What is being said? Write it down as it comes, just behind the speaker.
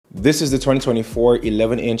This is the 2024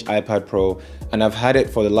 11-inch iPad Pro, and I've had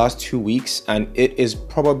it for the last 2 weeks, and it is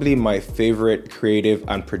probably my favorite creative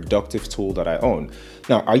and productive tool that I own.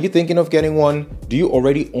 Now, are you thinking of getting one? Do you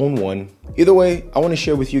already own one? Either way, I want to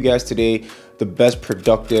share with you guys today the best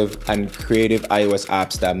productive and creative iOS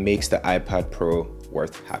apps that makes the iPad Pro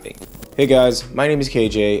worth having. Hey guys, my name is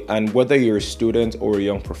KJ, and whether you're a student or a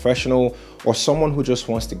young professional or someone who just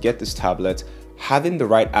wants to get this tablet, having the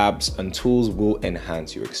right apps and tools will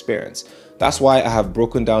enhance your experience. That's why I have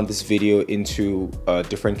broken down this video into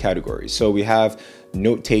different categories. So we have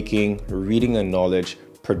note-taking, reading and knowledge,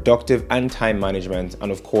 productive and time management,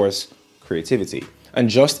 and of course, creativity. And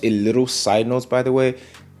just a little side note, by the way,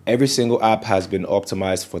 every single app has been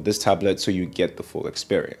optimized for this tablet so you get the full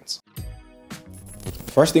experience.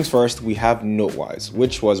 First things first, we have Notewise,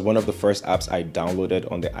 which was one of the first apps I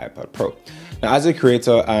downloaded on the iPad Pro. Now, as a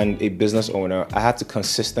creator and a business owner, I had to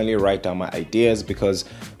consistently write down my ideas because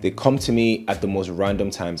they come to me at the most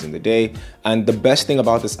random times in the day. And the best thing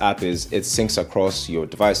about this app is it syncs across your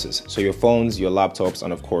devices. So your phones, your laptops,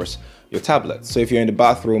 and of course, your tablet. So if you're in the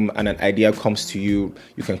bathroom and an idea comes to you,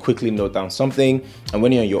 you can quickly note down something. And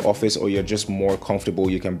when you're in your office or you're just more comfortable,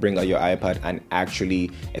 you can bring out your iPad and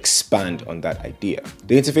actually expand on that idea.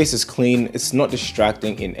 The interface is clean, it's not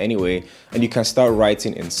distracting in any way, and you can start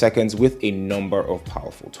writing in seconds with a number of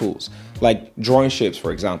powerful tools, like drawing shapes,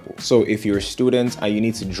 for example. So if you're a student and you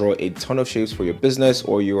need to draw a ton of shapes for your business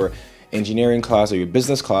or your engineering class or your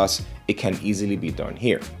business class, it can easily be done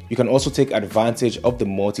here. You can also take advantage of the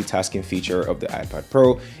multitasking feature of the iPad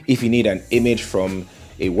Pro. If you need an image from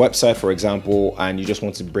a website, for example, and you just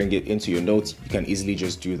want to bring it into your notes, you can easily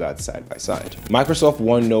just do that side by side. Microsoft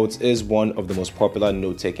OneNote is one of the most popular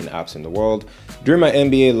note-taking apps in the world. During my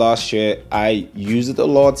MBA last year, I used it a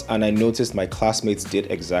lot, and I noticed my classmates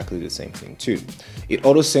did exactly the same thing too. It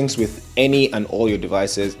auto-syncs with any and all your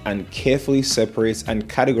devices and carefully separates and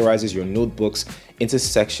categorizes your notebooks into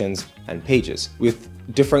sections and pages with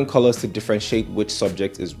different colors to differentiate which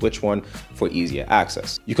subject is which one for easier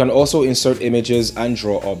access. You can also insert images and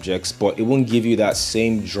draw objects, but it won't give you that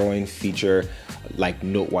same drawing feature like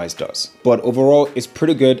Notewise does. But overall, it's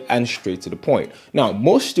pretty good and straight to the point. Now,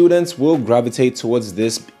 most students will gravitate towards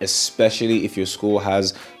this, especially if your school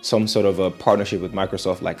has some sort of a partnership with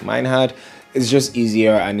Microsoft like mine had. It's just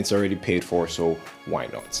easier and it's already paid for, so why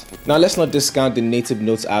not? Now, let's not discount the native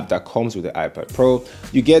Notes app that comes with the iPad Pro.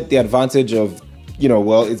 You get the advantage of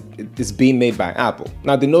it's being made by Apple.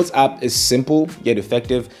 Now, the Notes app is simple yet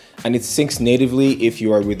effective, and it syncs natively if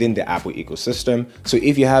you are within the Apple ecosystem. So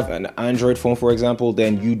if you have an Android phone, for example,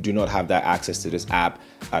 then you do not have that access to this app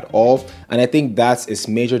at all. And I think that's its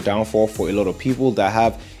major downfall for a lot of people that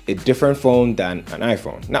have a different phone than an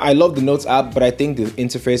iPhone. Now, I love the Notes app, but I think the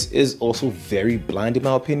interface is also very bland in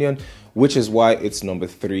my opinion, which is why it's number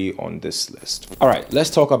 3 on this list. All right, let's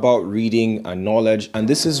talk about reading and knowledge, and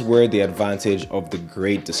this is where the advantage of the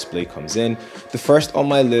great display comes in. The first on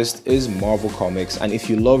my list is Marvel Comics, and if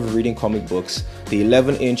you love reading comic books, the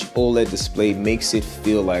 11-inch OLED display makes it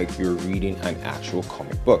feel like you're reading an actual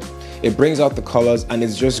comic book. It brings out the colors and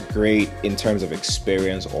it's just great in terms of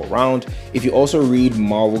experience all around. If you also read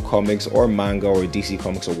Marvel Comics or manga or DC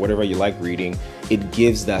Comics or whatever you like reading, it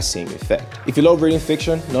gives that same effect. If you love reading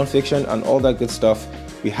fiction, non-fiction, and all that good stuff,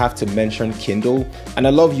 we have to mention Kindle. And I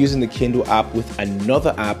love using the Kindle app with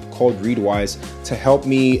another app called Readwise to help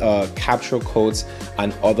me capture quotes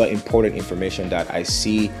and other important information that I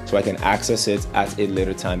see so I can access it at a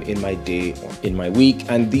later time in my day or in my week.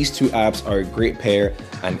 And these two apps are a great pair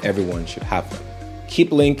and everyone should have them.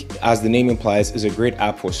 Keep Link, as the name implies, is a great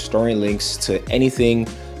app for storing links to anything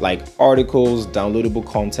like articles, downloadable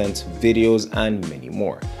content, videos, and many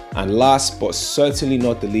more. And last but certainly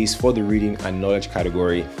not the least, for the reading and knowledge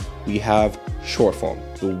category, we have Shortform,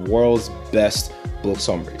 the world's best book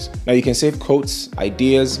summaries. Now, you can save quotes,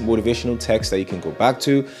 ideas, motivational text that you can go back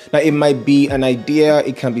to. Now, it might be an idea,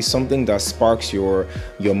 it can be something that sparks your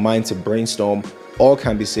mind to brainstorm. All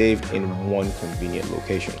can be saved in one convenient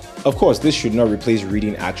location. Of course, this should not replace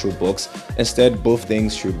reading actual books. Instead, both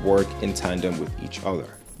things should work in tandem with each other.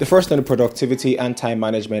 The first on the productivity and time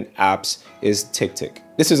management apps is TickTick.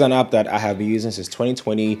 This is an app that I have been using since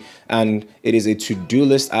 2020, and it is a to-do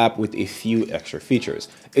list app with a few extra features.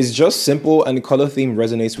 It's just simple, and the color theme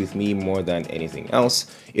resonates with me more than anything else.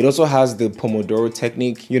 It also has the Pomodoro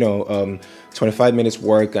technique, 25 minutes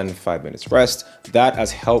work and 5 minutes rest. That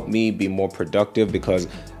has helped me be more productive because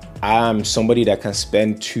I'm somebody that can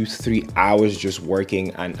spend 2-3 hours just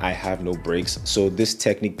working and I have no breaks. So this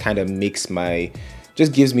technique kind of makes my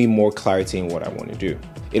just gives me more clarity in what I want to do.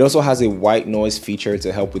 It also has a white noise feature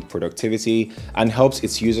to help with productivity and helps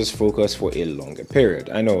its users focus for a longer period.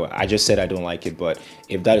 I know I just said I don't like it, but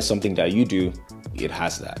if that is something that you do, it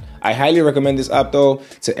has that. I highly recommend this app though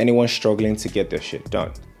to anyone struggling to get their shit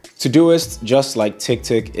done. Todoist, just like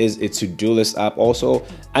TickTick, is a to-do list app also,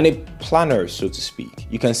 and a planner, so to speak.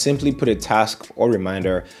 You can simply put a task or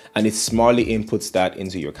reminder and it smartly inputs that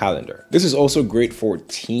into your calendar. This is also great for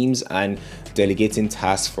teams and delegating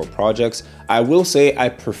tasks for projects. I will say I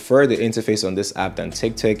prefer the interface on this app than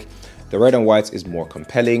TickTick. The red and white is more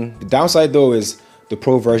compelling. The downside though is the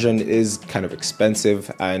Pro version is kind of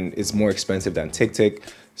expensive and it's more expensive than TickTick.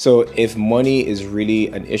 So if money is really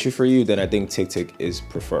an issue for you, then I think TickTick is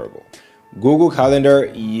preferable. Google Calendar,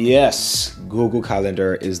 yes, Google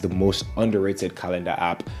Calendar is the most underrated calendar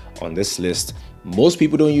app on this list. Most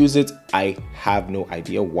people don't use it. I have no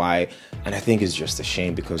idea why. And I think it's just a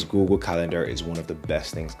shame because Google Calendar is one of the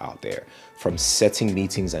best things out there. From setting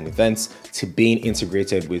meetings and events to being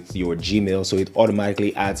integrated with your Gmail, so it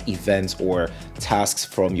automatically adds events or tasks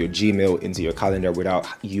from your Gmail into your calendar without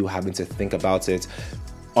you having to think about it.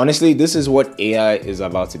 Honestly, this is what AI is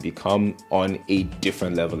about to become on a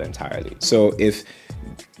different level entirely. So if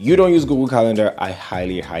you don't use Google Calendar, I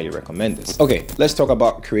highly recommend this. Okay, let's talk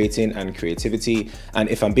about creating and creativity. And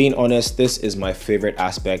if I'm being honest, this is my favorite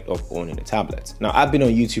aspect of owning a tablet. Now, I've been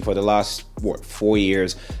on YouTube for the last, 4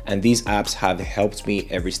 years, and these apps have helped me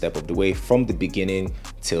every step of the way from the beginning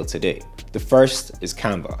till today. The first is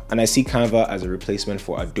Canva, and I see Canva as a replacement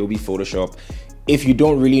for Adobe Photoshop if you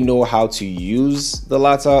don't really know how to use the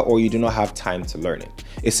latter or you do not have time to learn it.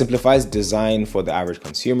 It simplifies design for the average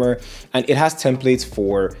consumer and it has templates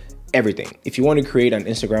for everything. If you want to create an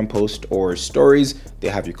Instagram post or stories, they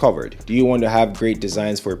have you covered. Do you want to have great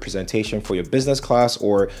designs for a presentation for your business class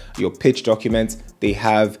or your pitch document? They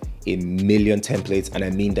have a million templates, and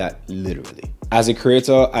I mean that literally. As a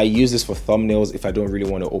creator, I use this for thumbnails if I don't really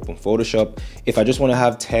want to open Photoshop. If I just want to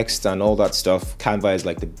have text and all that stuff, Canva is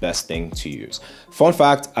like the best thing to use. Fun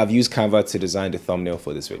fact, I've used Canva to design the thumbnail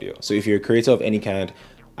for this video. So if you're a creator of any kind,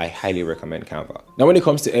 I highly recommend Canva. Now, when it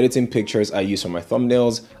comes to editing pictures I use for my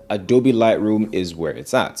thumbnails, Adobe Lightroom is where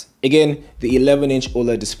it's at. Again, the 11-inch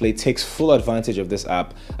OLED display takes full advantage of this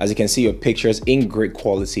app, as you can see your pictures in great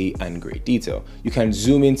quality and great detail. You can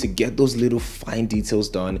zoom in to get those little fine details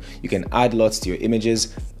done. You can add LUTs to your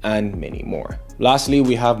images and many more. Lastly,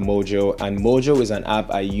 we have Mojo, and Mojo is an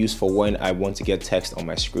app I use for when I want to get text on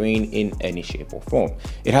my screen in any shape or form.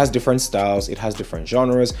 It has different styles, it has different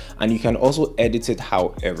genres, and you can also edit it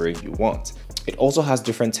however you want. It also has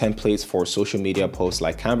different templates for social media posts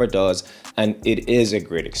like Canva does, and it is a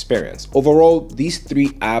great experience. Overall, these 3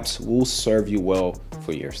 apps will serve you well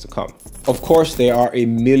for years to come. Of course, there are a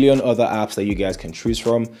million other apps that you guys can choose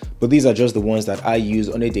from, but these are just the ones that I use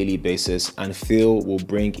on a daily basis and feel will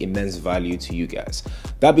bring immense value to you guys.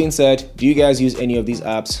 That being said, do you guys use any of these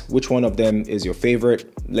apps? Which one of them is your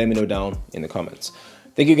favorite? Let me know down in the comments.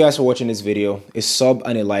 Thank you guys for watching this video. A sub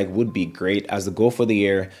and a like would be great, as the goal for the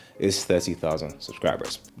year is 30,000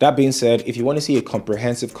 subscribers. That being said, if you want to see a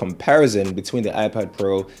comprehensive comparison between the iPad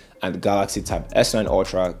Pro and the Galaxy Tab S9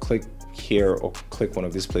 Ultra, click here or click one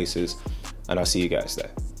of these places, and I'll see you guys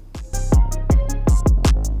there.